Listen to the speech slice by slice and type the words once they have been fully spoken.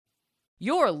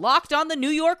You're Locked on the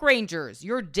New York Rangers,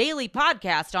 your daily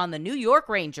podcast on the New York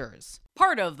Rangers.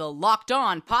 Part of the Locked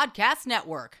On Podcast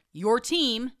Network, your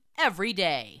team every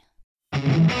day.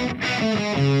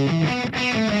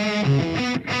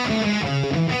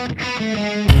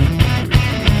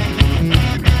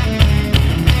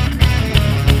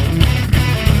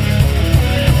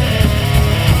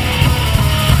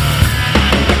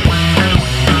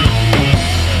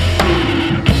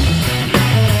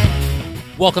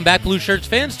 Welcome back, Blue Shirts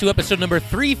fans, to episode number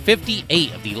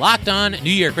 358 of the Locked On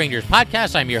New York Rangers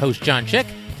podcast. I'm your host, John Chick.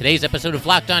 Today's episode of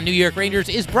Locked On New York Rangers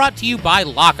is brought to you by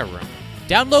Locker Room.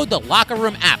 Download the Locker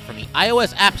Room app from the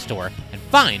iOS App Store and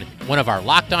find one of our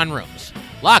Locked On rooms.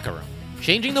 Locker Room,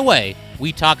 changing the way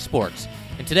we talk sports.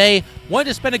 And today, wanted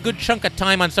to spend a good chunk of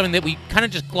time on something that we kind of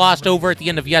just glossed over at the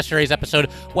end of yesterday's episode.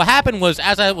 What happened was,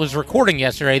 as I was recording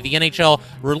yesterday, the NHL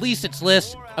released its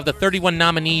list of the 31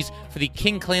 nominees for the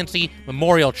King Clancy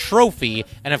Memorial Trophy.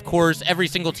 And of course, every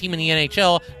single team in the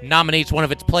NHL nominates one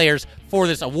of its players for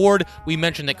this award. We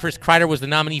mentioned that Chris Kreider was the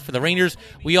nominee for the Rangers.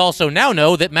 We also now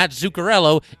know that Matt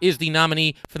Zuccarello is the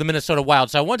nominee for the Minnesota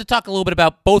Wild. So I wanted to talk a little bit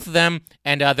about both of them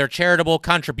and their charitable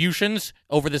contributions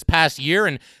over this past year,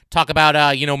 and talk about,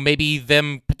 maybe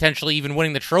them potentially even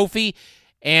winning the trophy.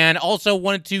 And also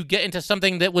wanted to get into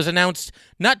something that was announced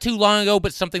not too long ago,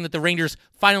 but something that the Rangers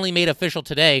finally made official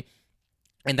today.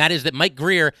 And that is that Mike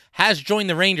Grier has joined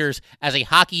the Rangers as a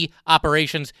hockey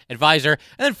operations advisor.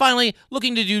 And then finally,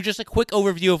 looking to do just a quick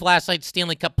overview of last night's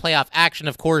Stanley Cup playoff action.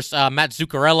 Of course, Matt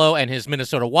Zuccarello and his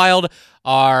Minnesota Wild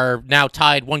are now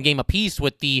tied one game apiece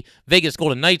with the Vegas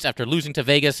Golden Knights after losing to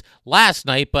Vegas last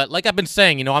night. But like I've been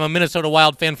saying, I'm a Minnesota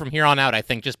Wild fan from here on out, I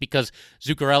think, just because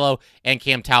Zuccarello and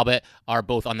Cam Talbot are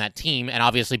both on that team and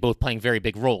obviously both playing very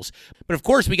big roles. But of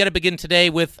course, we got to begin today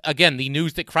with, again, the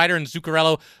news that Kreider and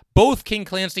Zuccarello, both King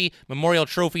Clancy Memorial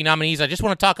Trophy nominees. I just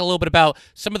want to talk a little bit about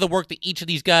some of the work that each of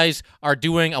these guys are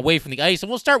doing away from the ice, and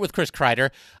we'll start with Chris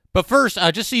Kreider. But first,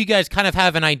 just so you guys kind of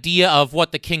have an idea of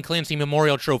what the King Clancy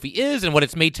Memorial Trophy is and what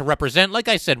it's made to represent, like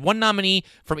I said, one nominee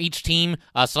from each team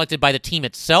selected by the team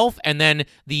itself, and then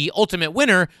the ultimate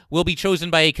winner will be chosen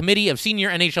by a committee of senior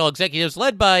NHL executives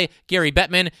led by Gary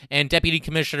Bettman and Deputy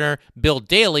Commissioner Bill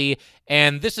Daley.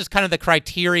 And this is kind of the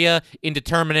criteria in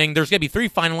determining there's going to be 3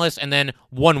 finalists and then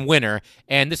 1 winner.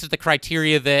 And this is the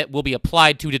criteria that will be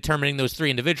applied to determining those 3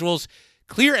 individuals.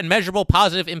 Clear and measurable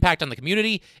positive impact on the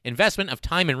community, investment of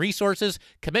time and resources,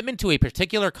 commitment to a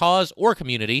particular cause or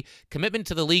community, commitment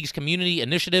to the league's community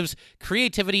initiatives,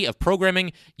 creativity of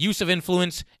programming, use of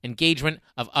influence, engagement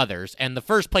of others. And the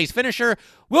first place finisher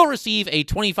will receive a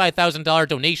 $25,000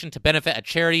 donation to benefit a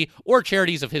charity or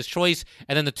charities of his choice,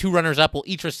 and then the 2 runners-up will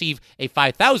each receive a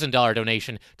 $5,000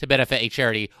 donation to benefit a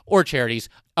charity or charities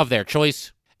of their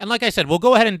choice. And like I said, we'll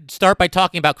go ahead and start by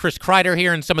talking about Chris Kreider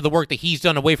here and some of the work that he's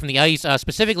done away from the ice,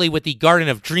 specifically with the Garden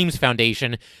of Dreams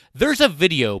Foundation. There's a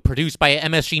video produced by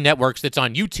MSG Networks that's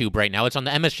on YouTube right now. It's on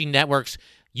the MSG Networks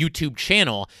YouTube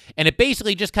channel, and it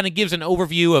basically just kind of gives an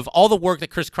overview of all the work that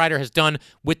Chris Kreider has done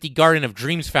with the Garden of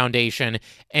Dreams Foundation,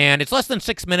 and it's less than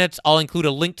 6 minutes. I'll include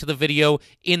a link to the video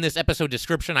in this episode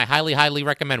description. I highly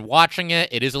recommend watching it.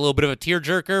 It is a little bit of a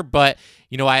tearjerker, but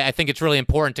I think it's really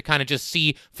important to kind of just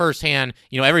see firsthand,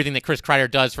 everything that Chris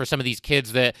Kreider does for some of these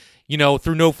kids that,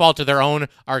 through no fault of their own,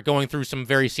 are going through some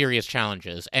very serious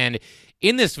challenges. And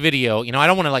in this video, I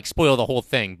don't want to spoil the whole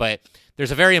thing, but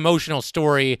there's a very emotional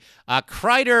story.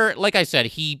 Kreider, like I said,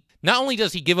 he not only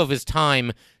does he give of his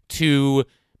time to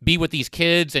be with these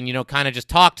kids and, kind of just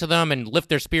talk to them and lift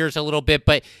their spirits a little bit,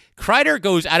 but Kreider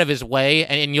goes out of his way,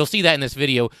 and you'll see that in this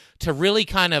video, to really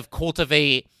kind of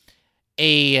cultivate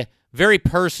a very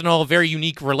personal, very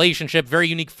unique relationship, very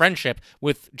unique friendship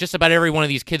with just about every one of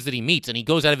these kids that he meets, and he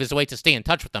goes out of his way to stay in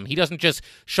touch with them. He doesn't just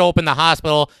show up in the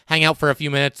hospital, hang out for a few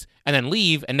minutes, and then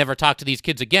leave and never talk to these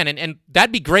kids again. And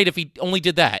that'd be great if he only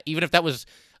did that, even if that was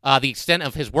the extent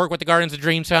of his work with the Gardens of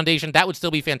Dreams Foundation. That would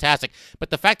still be fantastic. But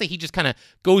the fact that he just kind of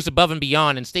goes above and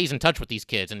beyond and stays in touch with these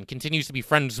kids and continues to be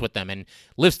friends with them and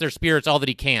lifts their spirits all that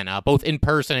he can, both in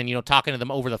person and, talking to them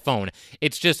over the phone.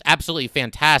 It's just absolutely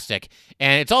fantastic.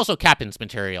 And it's also captain's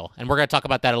material. And we're going to talk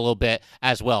about that a little bit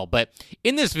as well. But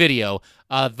in this video,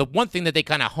 the one thing that they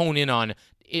kind of hone in on,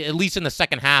 at least in the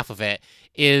second half of it,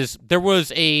 is there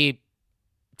was a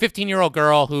 15-year-old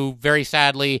girl who very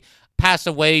sadly passed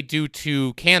away due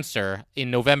to cancer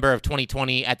in November of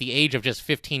 2020 at the age of just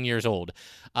 15 years old.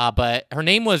 But her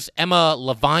name was Emma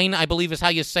Levine, I believe is how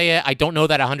you say it. I don't know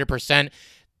that 100%.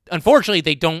 Unfortunately,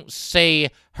 they don't say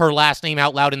her last name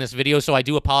out loud in this video, so I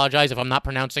do apologize if I'm not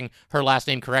pronouncing her last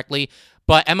name correctly.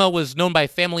 But Emma was known by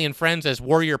family and friends as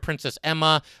Warrior Princess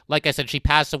Emma. Like I said, she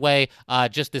passed away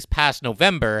just this past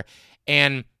November.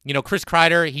 And, Chris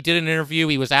Kreider, he did an interview.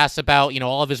 He was asked about,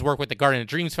 all of his work with the Garden of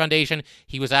Dreams Foundation.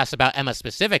 He was asked about Emma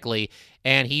specifically,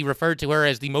 and he referred to her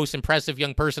as the most impressive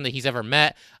young person that he's ever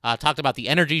met. Talked about the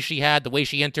energy she had, the way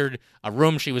she entered a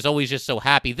room. She was always just so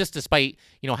happy. This despite,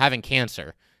 having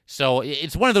cancer. So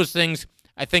it's one of those things,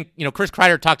 I think, Chris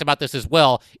Kreider talked about this as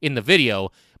well in the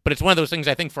video, but it's one of those things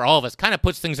I think for all of us kind of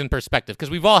puts things in perspective because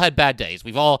we've all had bad days.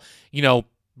 We've all,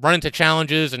 run into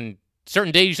challenges and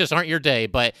certain days just aren't your day,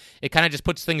 but it kind of just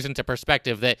puts things into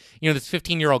perspective that, this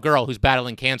 15-year-old girl who's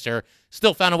battling cancer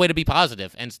still found a way to be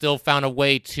positive and still found a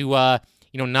way to,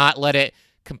 not let it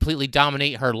completely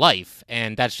dominate her life.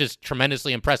 And that's just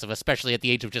tremendously impressive, especially at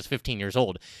the age of just 15 years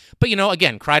old. But,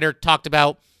 again, Kreider talked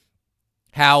about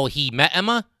how he met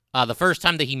Emma. The first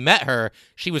time that he met her,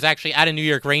 she was actually at a New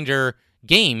York Ranger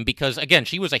game because, again,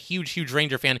 she was a huge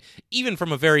Ranger fan, even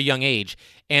from a very young age.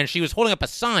 And she was holding up a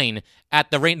sign at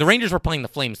the Rangers were playing the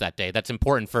Flames that day. That's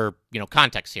important for,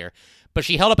 context here. But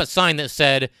she held up a sign that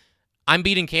said, "I'm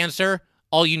beating cancer.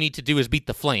 All you need to do is beat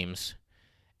the Flames."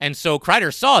 And so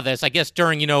Kreider saw this, I guess,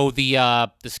 during,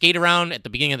 the skate around at the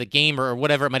beginning of the game or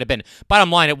whatever it might have been.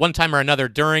 Bottom line, at one time or another,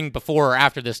 before or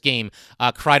after this game,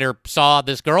 Kreider saw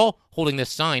this girl holding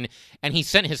this sign, and he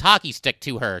sent his hockey stick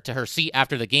to her seat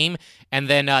after the game. And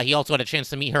then he also had a chance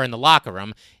to meet her in the locker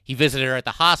room. He visited her at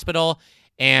the hospital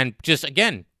and just,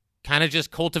 again, kind of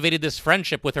just cultivated this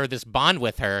friendship with her, this bond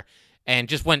with her, and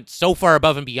just went so far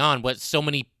above and beyond what so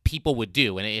many people would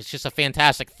do. And it's just a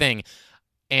fantastic thing.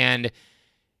 And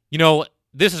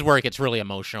this is where it gets really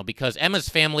emotional because Emma's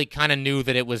family kind of knew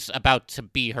that it was about to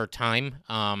be her time.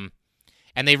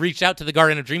 And they reached out to the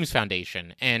Garden of Dreams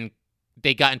Foundation, and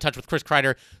they got in touch with Chris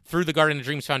Kreider through the Garden of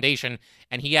Dreams Foundation,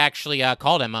 and he actually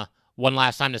called Emma one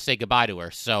last time to say goodbye to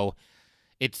her. So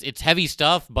it's heavy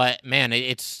stuff, but, man,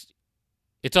 it's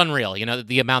unreal,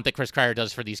 the amount that Chris Kreider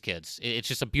does for these kids. It's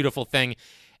just a beautiful thing.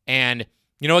 And,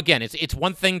 again, it's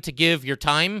one thing to give your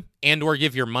time and or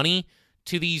give your money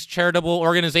to these charitable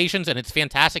organizations, and it's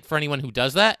fantastic for anyone who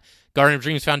does that. Garden of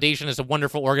Dreams Foundation is a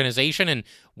wonderful organization and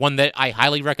one that I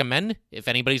highly recommend if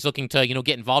anybody's looking to,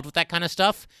 get involved with that kind of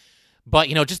stuff. But,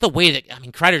 just the way that,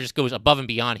 Kreider just goes above and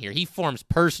beyond here. He forms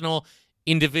personal,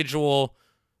 individual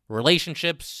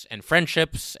relationships and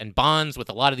friendships and bonds with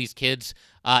a lot of these kids.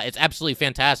 It's absolutely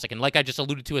fantastic. And like I just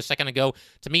alluded to a second ago,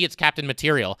 to me, it's Captain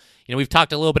material. We've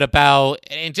talked a little bit about,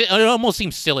 and it almost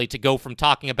seems silly to go from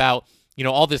talking about,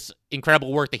 all this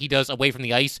incredible work that he does away from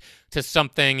the ice to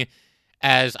something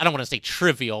as, I don't want to say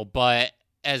trivial, but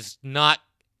as not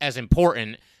as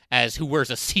important as who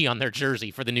wears a C on their jersey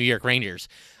for the New York Rangers.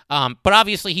 But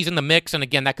obviously he's in the mix, and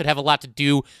again, that could have a lot to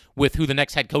do with who the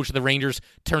next head coach of the Rangers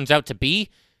turns out to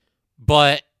be.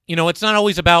 But, it's not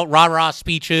always about rah-rah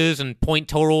speeches and point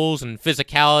totals and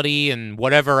physicality and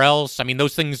whatever else.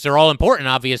 Those things are all important,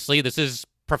 obviously. This is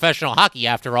professional hockey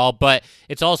after all, but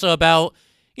it's also about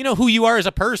who you are as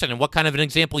a person and what kind of an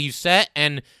example you set.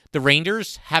 And the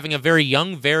Rangers having a very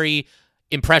young, very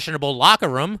impressionable locker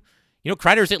room,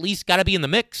 Kreider's at least got to be in the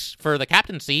mix for the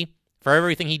captaincy for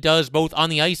everything he does both on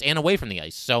the ice and away from the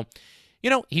ice. So,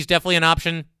 he's definitely an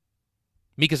option.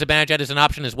 Mika Zibanejad is an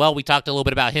option as well. We talked a little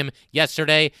bit about him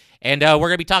yesterday, and we're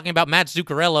going to be talking about Matt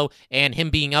Zuccarello and him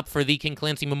being up for the King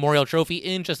Clancy Memorial Trophy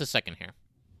in just a second here.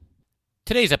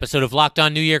 Today's episode of Locked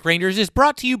On New York Rangers is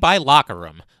brought to you by Locker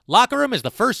Room. Locker Room is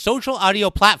the first social audio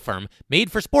platform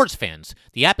made for sports fans.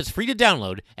 The app is free to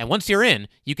download, and once you're in,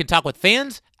 you can talk with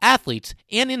fans, athletes,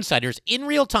 and insiders in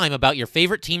real time about your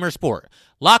favorite team or sport.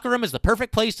 Locker Room is the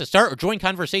perfect place to start or join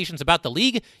conversations about the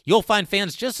league. You'll find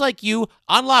fans just like you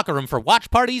on Locker Room for watch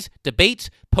parties, debates,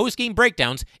 post-game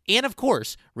breakdowns, and, of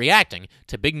course, reacting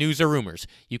to big news or rumors.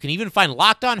 You can even find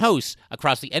Locked On hosts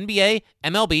across the NBA,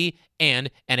 MLB,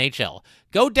 and NHL.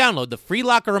 Go download the free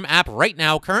Locker Room app right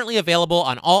now, currently available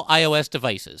on all iOS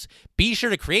devices. Be sure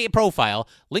to create a profile,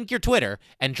 link your Twitter,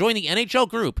 and join the NHL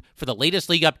group for the latest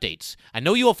league updates. I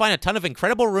know you will find a ton of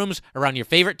incredible rooms around your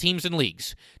favorite teams and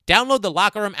leagues. Download the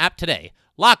Locker Room app today.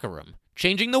 Locker Room,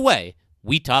 changing the way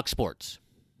we talk sports.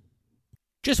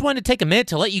 Just wanted to take a minute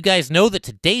to let you guys know that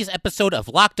today's episode of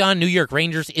Locked On New York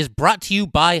Rangers is brought to you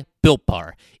by Built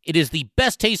Bar. It is the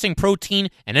best tasting protein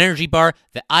and energy bar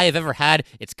that I have ever had.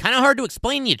 It's kind of hard to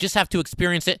explain. You just have to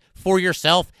experience it for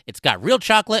yourself. It's got real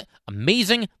chocolate,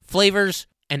 amazing flavors,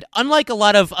 and unlike a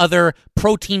lot of other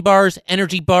protein bars,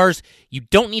 energy bars, you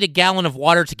don't need a gallon of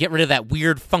water to get rid of that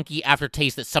weird, funky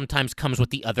aftertaste that sometimes comes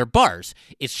with the other bars.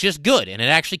 It's just good, and it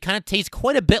actually kind of tastes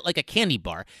quite a bit like a candy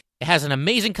bar. It has an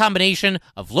amazing combination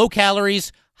of low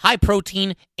calories, high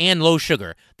protein, and low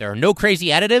sugar. There are no crazy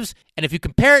additives, and if you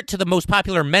compare it to the most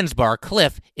popular men's bar,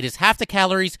 Clif, it is half the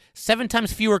calories, 7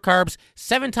 times fewer carbs,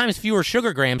 7 times fewer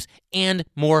sugar grams, and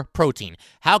more protein.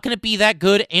 How can it be that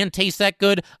good and taste that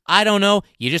good? I don't know.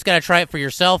 You just got to try it for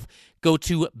yourself. Go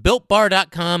to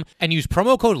BuiltBar.com and use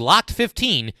promo code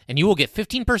LOCKED15 and you will get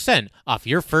 15% off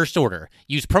your first order.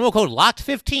 Use promo code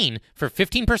LOCKED15 for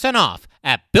 15% off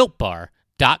at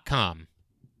BuiltBar.com.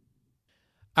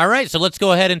 All right, so let's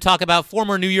go ahead and talk about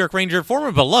former beloved New York Ranger,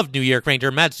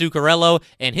 Matt Zuccarello,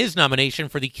 and his nomination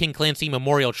for the King Clancy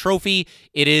Memorial Trophy.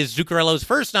 It is Zuccarello's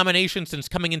first nomination since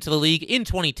coming into the league in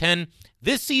 2010.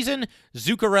 This season,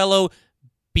 Zuccarello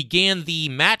began the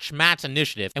Match Mats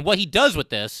initiative. And what he does with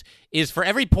this is for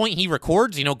every point he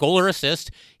records, goal or assist,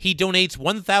 he donates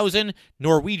 1,000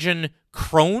 Norwegian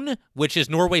krone, which is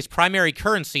Norway's primary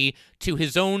currency, to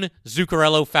his own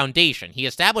Zuccarello Foundation. He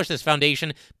established this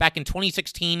foundation back in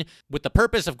 2016 with the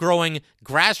purpose of growing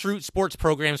grassroots sports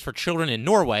programs for children in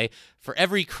Norway. For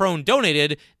every krone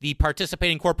donated, the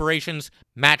participating corporations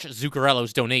match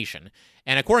Zuccarello's donation.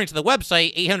 And according to the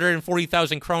website,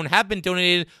 840,000 krone have been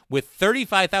donated, with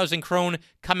 35,000 krone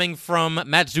coming from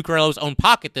Matt Zuccarello's own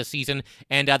pocket this season,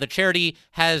 and the charity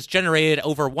has generated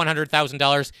over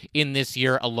 $100,000 in this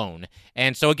year alone.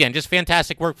 And so again, just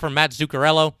fantastic work from Matt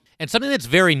Zuccarello. And something that's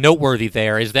very noteworthy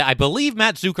there is that I believe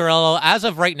Matt Zuccarello, as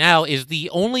of right now, is the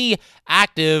only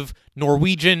active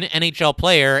Norwegian NHL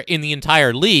player in the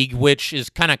entire league, which is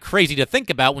kind of crazy to think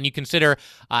about when you consider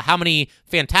how many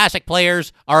fantastic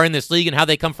players are in this league and how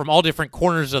they come from all different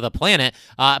corners of the planet.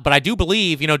 But I do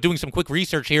believe, doing some quick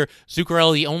research here,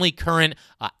 Zuccarello, the only current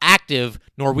active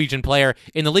Norwegian player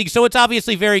in the league. So it's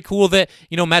obviously very cool that,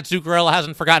 Matt Zuccarello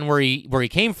hasn't forgotten where he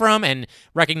came from and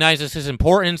recognizes his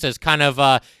importance as kind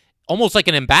of almost like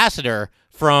an ambassador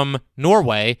from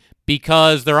Norway,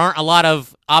 because there aren't a lot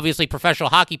of, obviously, professional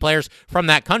hockey players from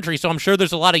that country. So I'm sure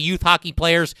there's a lot of youth hockey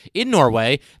players in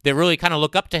Norway that really kind of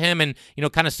look up to him and,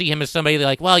 kind of see him as somebody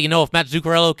like, well, if Matt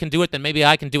Zuccarello can do it, then maybe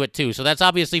I can do it too. So that's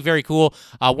obviously very cool.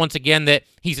 Once again, that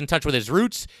he's in touch with his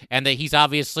roots and that he's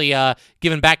obviously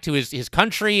given back to his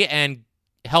country and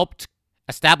helped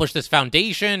establish this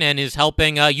foundation and is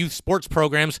helping youth sports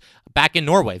programs back in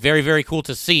Norway. Very, very cool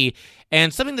to see.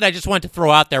 And something that I just wanted to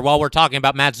throw out there while we're talking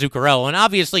about Matt Zuccarello, and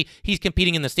obviously he's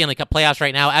competing in the Stanley Cup playoffs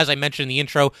right now. As I mentioned in the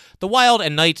intro, the Wild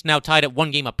and Knights now tied at 1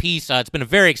 game apiece. It's been a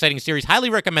very exciting series. Highly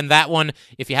recommend that one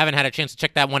if you haven't had a chance to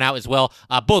check that one out as well.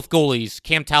 Both goalies,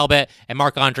 Cam Talbot and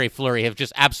Marc-Andre Fleury, have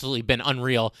just absolutely been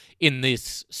unreal in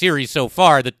this series so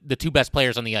far, the two best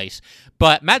players on the ice.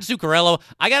 But Matt Zuccarello,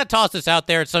 I got to toss this out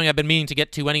there. It's something I've been meaning to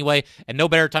get to anyway, and no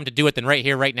better time to do it than right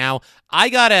here, right now. I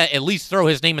got to at least throw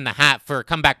his name in the hat for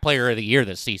comeback player of the year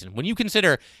this season. When you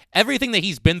consider everything that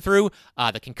he's been through,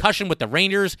 the concussion with the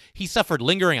Rangers, he suffered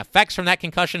lingering effects from that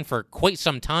concussion for quite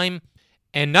some time.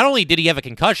 And not only did he have a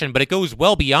concussion, but it goes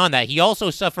well beyond that. He also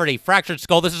suffered a fractured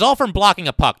skull. This is all from blocking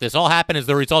a puck. This all happened as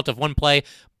the result of one play,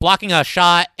 blocking a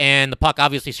shot, and the puck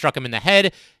obviously struck him in the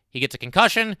head. He gets a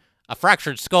concussion, a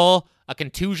fractured skull, a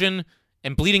contusion,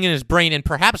 and bleeding in his brain, and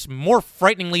perhaps more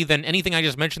frighteningly than anything I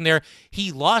just mentioned there,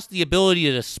 he lost the ability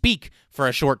to speak for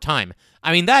a short time.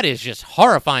 I mean, that is just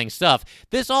horrifying stuff.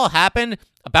 This all happened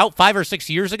about 5 or 6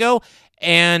 years ago,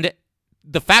 and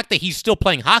the fact that he's still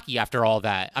playing hockey after all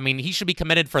that, I mean, he should be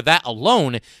commended for that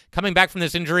alone, coming back from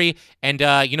this injury and,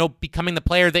 becoming the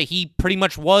player that he pretty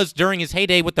much was during his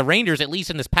heyday with the Rangers, at least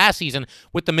in this past season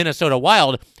with the Minnesota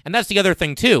Wild. And that's the other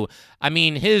thing, too. I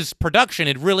mean, his production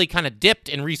had really kind of dipped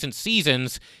in recent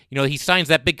seasons. He signs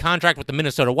that big contract with the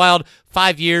Minnesota Wild,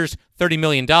 5 years, $30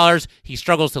 million. He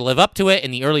struggles to live up to it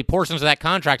in the early portions of that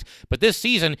contract, but this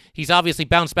season, he's obviously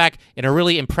bounced back in a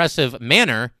really impressive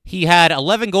manner. He had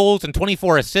 11 goals and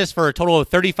 24 assists for a total of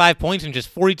 35 points in just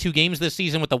 42 games this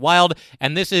season with the Wild,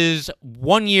 and this is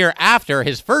 1 year after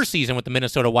his first season with the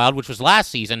Minnesota Wild, which was last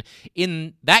season.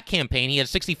 In that campaign, he had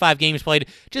 65 games played,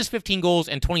 just 15 goals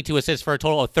and 22 assists for a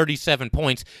total of 37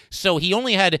 points, so he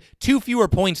only had 2 fewer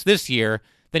points this year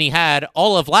than he had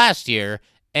all of last year,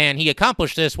 and he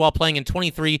accomplished this while playing in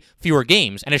 23 fewer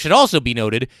games. And it should also be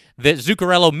noted that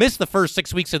Zuccarello missed the first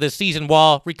 6 weeks of this season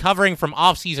while recovering from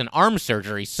off-season arm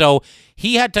surgery. So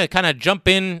he had to kind of jump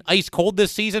in ice cold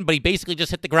this season, but he basically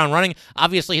just hit the ground running.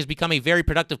 Obviously, has become a very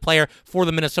productive player for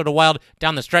the Minnesota Wild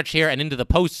down the stretch here and into the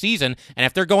postseason. And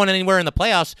if they're going anywhere in the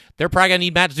playoffs, they're probably going to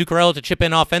need Matt Zuccarello to chip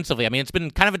in offensively. I mean, it's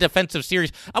been kind of a defensive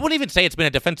series. I wouldn't even say it's been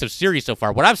a defensive series so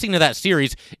far. What I've seen of that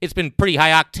series, it's been pretty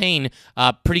high octane,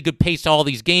 pretty good pace to all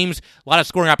these games, a lot of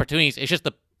scoring opportunities. It's just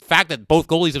the fact that both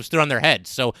goalies have stood on their heads.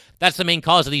 So that's the main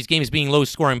cause of these games being low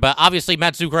scoring. But obviously,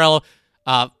 Matt Zuccarello,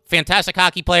 fantastic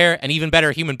hockey player, an even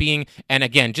better human being, and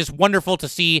again, just wonderful to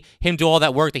see him do all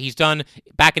that work that he's done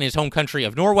back in his home country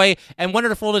of Norway, and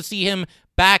wonderful to see him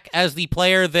back as the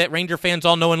player that Ranger fans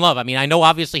all know and love. I mean, I know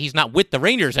obviously he's not with the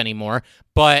Rangers anymore,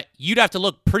 but you'd have to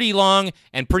look pretty long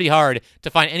and pretty hard to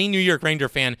find any New York Ranger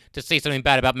fan to say something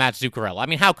bad about Matt Zuccarello. I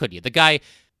mean, how could you? The guy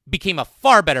became a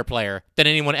far better player than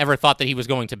anyone ever thought that he was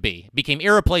going to be. Became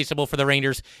irreplaceable for the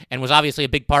Rangers and was obviously a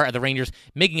big part of the Rangers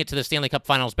making it to the Stanley Cup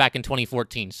Finals back in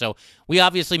 2014. So we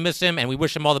obviously miss him, and we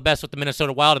wish him all the best with the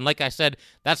Minnesota Wild. And like I said,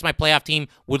 that's my playoff team.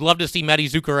 Would love to see Matty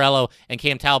Zuccarello and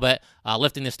Cam Talbot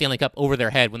lifting the Stanley Cup over their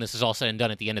head when this is all said and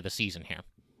done at the end of the season here.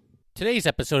 Today's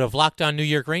episode of Locked On New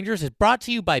York Rangers is brought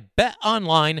to you by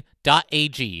BetOnline.ag.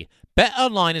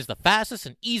 BetOnline is the fastest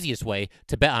and easiest way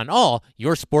to bet on all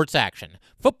your sports action.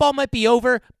 Football might be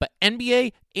over, but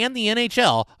NBA and the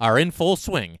NHL are in full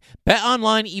swing.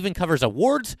 BetOnline even covers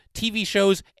awards, TV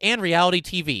shows, and reality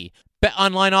TV.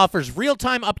 BetOnline offers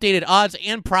real-time updated odds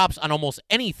and props on almost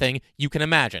anything you can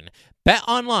imagine.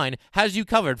 BetOnline has you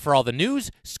covered for all the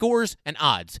news, scores, and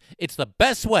odds. It's the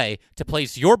best way to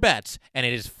place your bets, and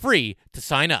it is free to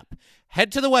sign up.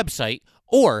 Head to the website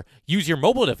or use your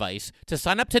mobile device to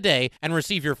sign up today and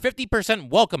receive your 50%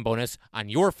 welcome bonus on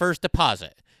your first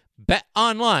deposit.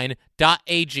 BetOnline.ag,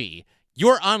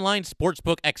 your online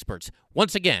sportsbook experts.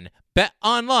 Once again,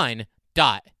 BetOnline.ag.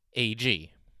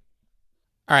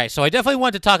 All right, so I definitely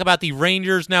want to talk about the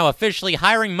Rangers now officially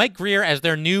hiring Mike Grier as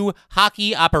their new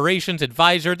hockey operations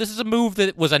advisor. This is a move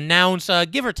that was announced,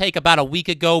 give or take, about a week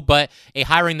ago, but a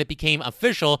hiring that became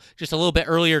official just a little bit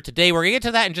earlier today. We're going to get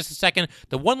to that in just a second.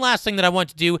 The one last thing that I want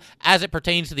to do as it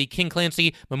pertains to the King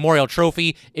Clancy Memorial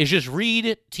Trophy is just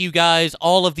read to you guys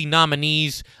all of the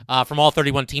nominees from all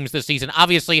 31 teams this season.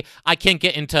 Obviously, I can't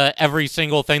get into every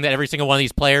single thing that every single one of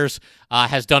these players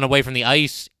has done away from the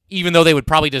ice, even though they would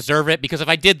probably deserve it, because if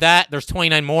I did that, there's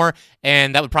 29 more,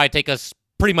 and that would probably take us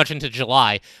pretty much into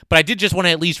July. But I did just want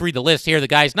to at least read the list here. The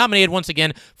guys nominated once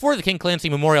again for the King Clancy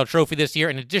Memorial Trophy this year,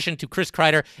 in addition to Chris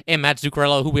Kreider and Matt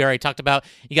Zuccarello, who we already talked about.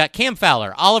 You got Cam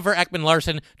Fowler, Oliver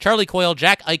Ekman-Larsson, Charlie Coyle,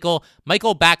 Jack Eichel,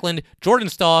 Michael Backlund, Jordan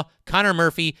Stahl, Connor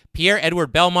Murphy,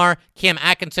 Pierre-Edouard Bellemare, Cam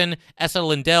Atkinson, Esa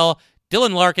Lindell,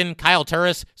 Dylan Larkin, Kyle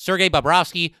Turris, Sergei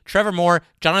Bobrovsky, Trevor Moore,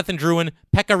 Jonathan Drouin,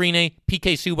 Pekka Rinne,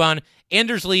 PK Subban,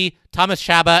 Anders Lee, Thomas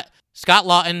Chabot, Scott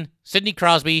Lawton, Sidney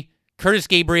Crosby, Curtis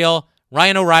Gabriel,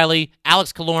 Ryan O'Reilly,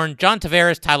 Alex Killorn, John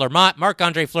Tavares, Tyler Mott,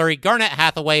 Marc-Andre Fleury, Garnett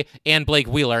Hathaway, and Blake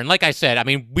Wheeler. And like I said, I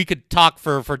mean, we could talk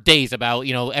for days about,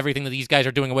 everything that these guys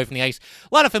are doing away from the ice.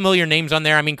 A lot of familiar names on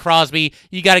there. I mean, Crosby,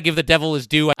 you got to give the devil his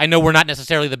due. I know we're not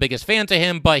necessarily the biggest fans of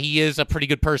him, but he is a pretty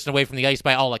good person away from the ice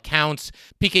by all accounts.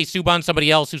 PK Subban,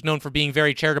 somebody else who's known for being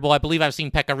very charitable. I believe I've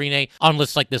seen Pekka Rinne on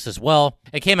lists like this as well.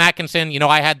 And Cam Atkinson,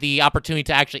 I had the opportunity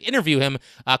to actually interview him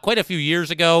quite a few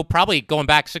years ago, probably going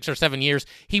back 6 or 7 years.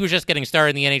 He was just getting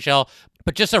started in the NHL,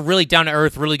 but just a really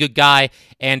down-to-earth, really good guy,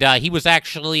 and he was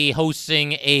actually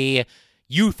hosting a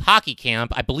youth hockey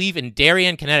camp, I believe, in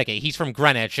Darien, Connecticut. He's from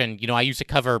Greenwich, and, I used to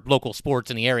cover local sports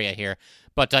in the area here.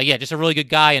 But, yeah, just a really good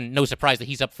guy, and no surprise that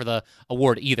he's up for the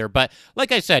award either. But,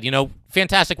 like I said,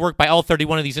 fantastic work by all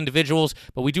 31 of these individuals,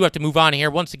 but we do have to move on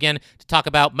here once again to talk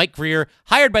about Mike Grier,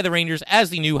 hired by the Rangers as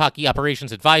the new hockey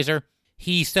operations advisor.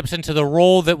 He steps into the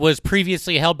role that was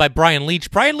previously held by Brian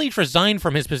Leetch. Brian Leetch resigned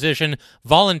from his position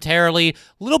voluntarily a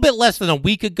little bit less than a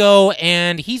week ago,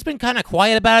 and he's been kind of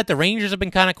quiet about it. The Rangers have been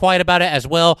kind of quiet about it as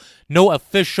well. No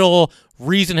official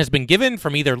reason has been given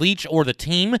from either Leetch or the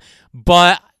team,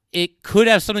 but it could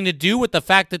have something to do with the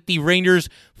fact that the Rangers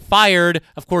fired,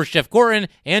 of course, Jeff Gorton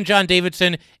and John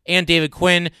Davidson and David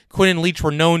Quinn. Quinn and Leetch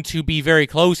were known to be very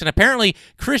close, and apparently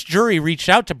Chris Drury reached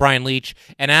out to Brian Leetch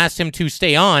and asked him to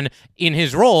stay on in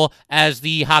his role as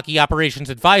the hockey operations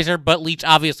advisor, but Leetch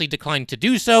obviously declined to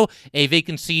do so. A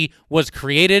vacancy was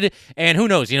created, and who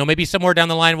knows, maybe somewhere down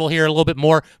the line we'll hear a little bit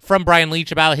more from Brian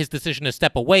Leetch about his decision to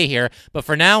step away here. But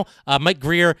for now, Mike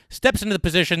Grier steps into the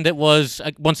position that was,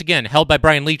 once again, held by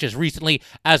Brian Leetch as recently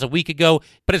as a week ago.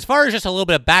 But as far as just a little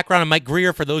bit of background on Mike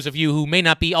Grier, for those of you who may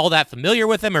not be all that familiar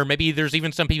with him, or maybe there's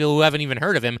even some people who haven't even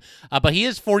heard of him, but he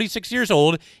is 46 years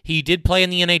old. He did play in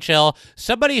the NHL,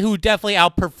 somebody who definitely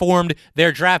outperformed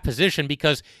their draft position,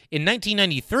 because in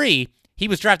 1993, he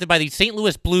was drafted by the St.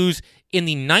 Louis Blues in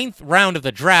the 9th round of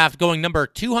the draft, going number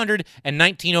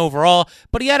 219 overall,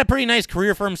 but he had a pretty nice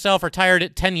career for himself,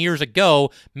 retired 10 years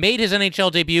ago, made his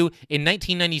NHL debut in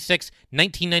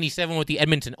 1996-1997 with the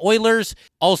Edmonton Oilers,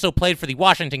 also played for the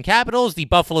Washington Capitals, the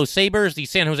Buffalo Sabres, the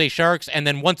San Jose Sharks, and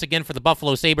then once again for the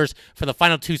Buffalo Sabres for the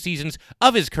final 2 seasons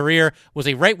of his career, was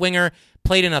a right winger,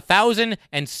 played in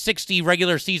 1,060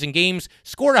 regular season games,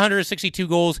 scored 162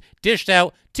 goals, dished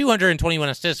out 221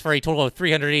 assists for a total of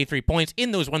 383 points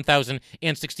in those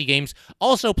 1,060 games.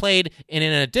 Also played in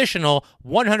an additional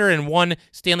 101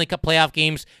 Stanley Cup playoff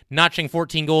games, notching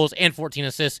 14 goals and 14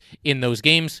 assists in those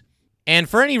games. And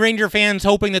for any Ranger fans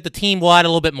hoping that the team will add a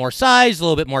little bit more size, a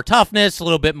little bit more toughness, a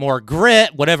little bit more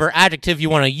grit, whatever adjective you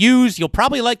want to use, you'll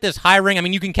probably like this hiring. I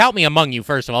mean, you can count me among you,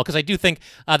 first of all, because I do think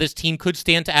this team could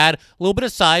stand to add a little bit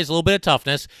of size, a little bit of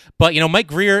toughness. But, Mike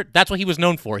Grier, that's what he was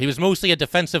known for. He was mostly a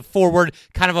defensive forward,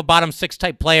 kind of a bottom 6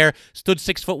 type player, stood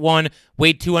 6'1",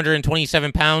 weighed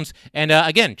 227 pounds, and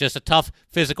again, just a tough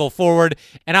physical forward.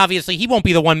 And obviously, he won't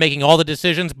be the one making all the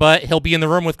decisions, but he'll be in the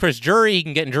room with Chris Drury. He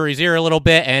can get in Drury's ear a little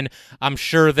bit, and I'm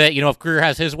sure that, if Grier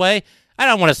has his way, I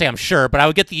don't want to say I'm sure, but I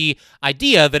would get the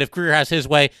idea that if Grier has his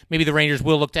way, maybe the Rangers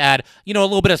will look to add, a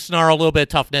little bit of snarl, a little bit of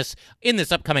toughness in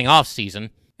this upcoming offseason.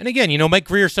 And again, Mike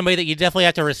Grier is somebody that you definitely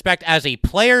have to respect as a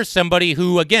player, somebody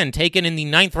who, again, taken in the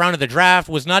 9th round of the draft,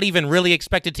 was not even really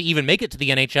expected to even make it to the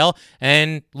NHL,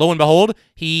 and lo and behold,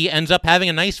 he ends up having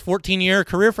a nice 14-year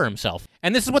career for himself.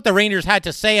 And this is what the Rangers had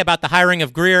to say about the hiring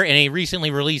of Grier in a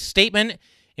recently released statement.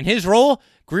 In his role,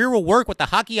 Grier will work with the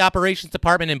hockey operations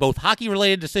department in both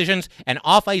hockey-related decisions and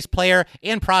off-ice player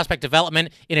and prospect development.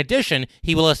 In addition,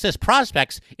 he will assist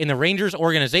prospects in the Rangers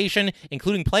organization,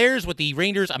 including players with the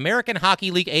Rangers American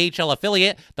Hockey League AHL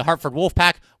affiliate, the Hartford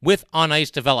Wolfpack, with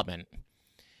on-ice development.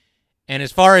 And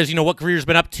as far as, what Grier's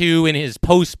been up to in his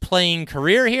post-playing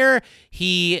career here,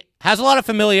 he has a lot of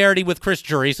familiarity with Chris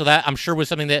Drury, so that I'm sure was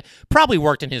something that probably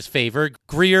worked in his favor.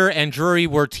 Grier and Drury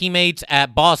were teammates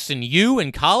at Boston U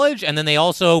in college, and then they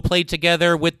also played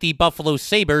together with the Buffalo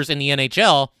Sabres in the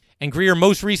NHL. And Grier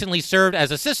most recently served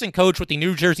as assistant coach with the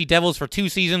New Jersey Devils for 2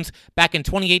 seasons back in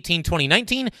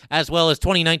 2018-2019, as well as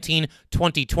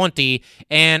 2019-2020,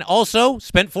 and also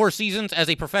spent 4 seasons as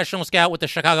a professional scout with the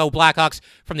Chicago Blackhawks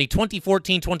from the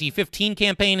 2014-2015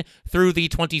 campaign through the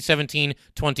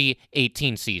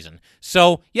 2017-2018 season.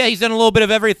 So, yeah, he's done a little bit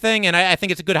of everything, and I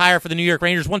think it's a good hire for the New York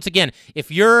Rangers. Once again, if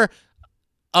you're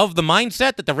of the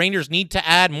mindset that the Rangers need to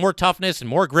add more toughness and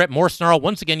more grit, more snarl,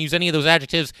 once again, use any of those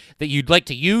adjectives that you'd like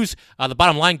to use. The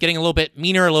bottom line, getting a little bit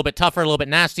meaner, a little bit tougher, a little bit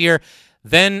nastier.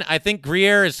 Then I think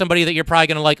Grier is somebody that you're probably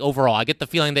going to like overall. I get the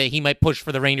feeling that he might push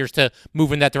for the Rangers to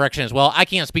move in that direction as well. I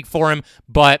can't speak for him,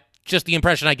 but just the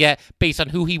impression I get based on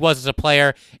who he was as a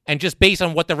player and just based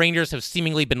on what the Rangers have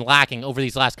seemingly been lacking over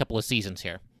these last couple of seasons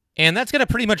here. And that's going to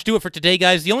pretty much do it for today,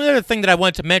 guys. The only other thing that I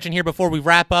wanted to mention here before we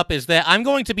wrap up is that I'm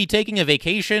going to be taking a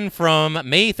vacation from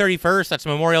May 31st, that's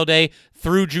Memorial Day,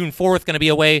 through June 4th, going to be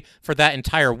away for that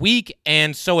entire week.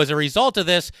 And so as a result of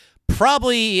this,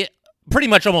 probably pretty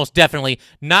much almost definitely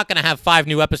not going to have 5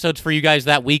 new episodes for you guys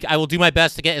that week. I will do my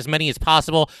best to get as many as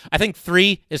possible. I think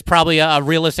 3 is probably a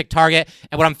realistic target.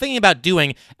 And what I'm thinking about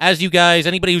doing, as you guys,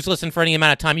 anybody who's listened for any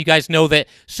amount of time, you guys know that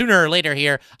sooner or later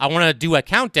here, I want to do a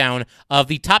countdown of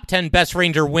the top 10 best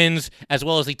Ranger wins, as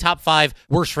well as the top 5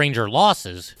 worst Ranger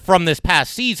losses from this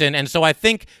past season. And so I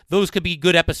think those could be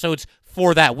good episodes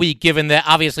for that week, given that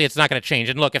obviously it's not going to change.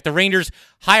 And look, if the Rangers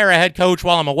hire a head coach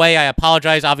while I'm away, I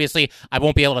apologize. Obviously, I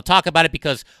won't be able to talk about it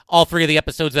because all 3 of the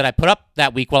episodes that I put up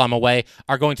that week while I'm away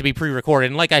are going to be pre-recorded.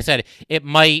 And like I said, it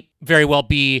might very well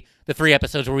be the 3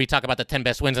 episodes where we talk about the 10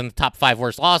 best wins and the top 5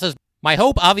 worst losses. My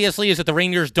hope, obviously, is that the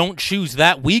Rangers don't choose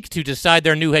that week to decide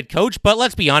their new head coach, but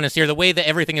let's be honest here, the way that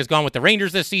everything has gone with the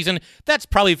Rangers this season, that's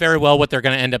probably very well what they're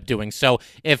going to end up doing. So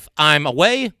if I'm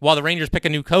away while the Rangers pick a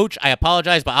new coach, I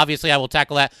apologize, but obviously I will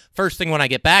tackle that first thing when I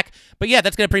get back. But yeah,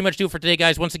 that's going to pretty much do it for today,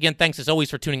 guys. Once again, thanks as always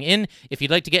for tuning in. If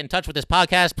you'd like to get in touch with this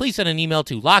podcast, please send an email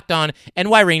to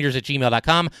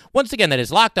lockedonnyrangers@gmail.com. Once again, that is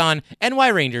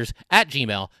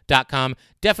lockedonnyrangers@gmail.com.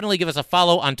 Definitely give us a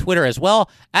follow on Twitter as well,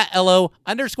 at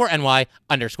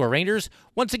 @LO_NY_Rangers.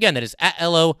 Once again, that is at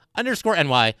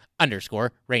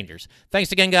 @LO_NY_Rangers.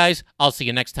 Thanks again, guys. I'll see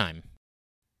you next time.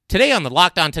 Today on the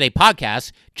Locked On Today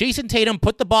podcast, Jason Tatum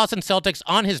put the Boston Celtics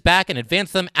on his back and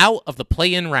advanced them out of the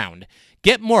play-in round.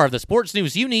 Get more of the sports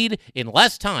news you need in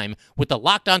less time with the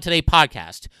Locked On Today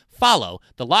podcast. Follow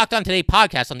the Locked On Today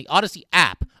podcast on the Odyssey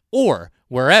app or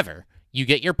wherever you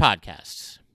get your podcasts.